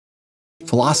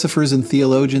Philosophers and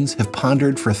theologians have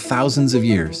pondered for thousands of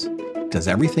years. Does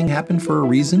everything happen for a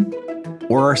reason?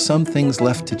 Or are some things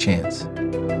left to chance?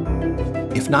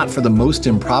 If not for the most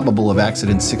improbable of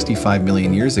accidents 65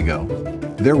 million years ago,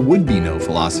 there would be no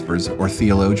philosophers or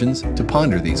theologians to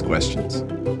ponder these questions.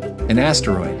 An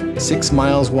asteroid, 6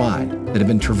 miles wide, that had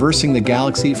been traversing the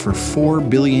galaxy for 4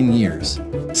 billion years,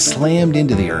 slammed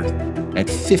into the Earth at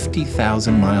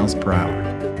 50,000 miles per hour.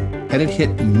 Had it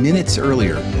hit minutes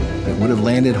earlier, it would have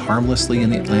landed harmlessly in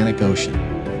the Atlantic Ocean.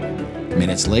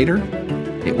 Minutes later,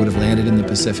 it would have landed in the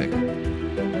Pacific.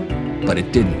 But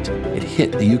it didn't. It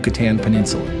hit the Yucatan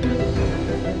Peninsula,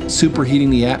 superheating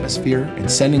the atmosphere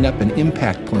and sending up an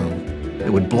impact plume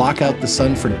that would block out the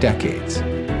sun for decades,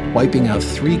 wiping out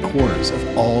 3/4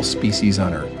 of all species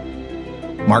on Earth,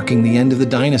 marking the end of the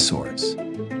dinosaurs,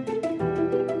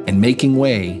 and making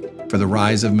way for the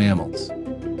rise of mammals.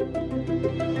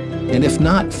 And if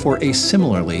not for a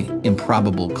similarly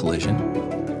improbable collision,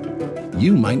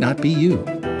 you might not be you.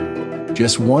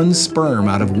 Just one sperm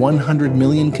out of 100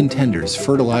 million contenders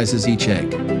fertilizes each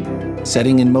egg,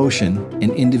 setting in motion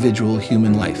an individual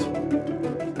human life.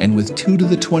 And with 2 to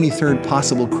the 23rd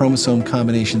possible chromosome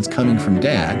combinations coming from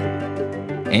dad,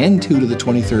 and 2 to the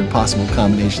 23rd possible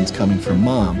combinations coming from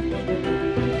mom,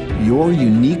 your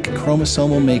unique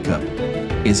chromosomal makeup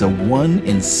is a 1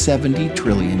 in 70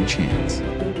 trillion chance.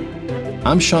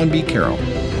 I'm Sean B. Carroll.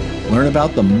 Learn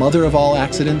about the mother of all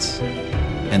accidents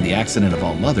and the accident of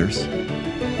all mothers,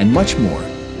 and much more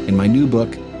in my new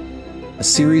book, A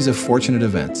Series of Fortunate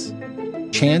Events,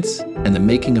 Chance and the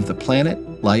Making of the Planet,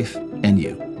 Life, and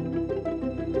You.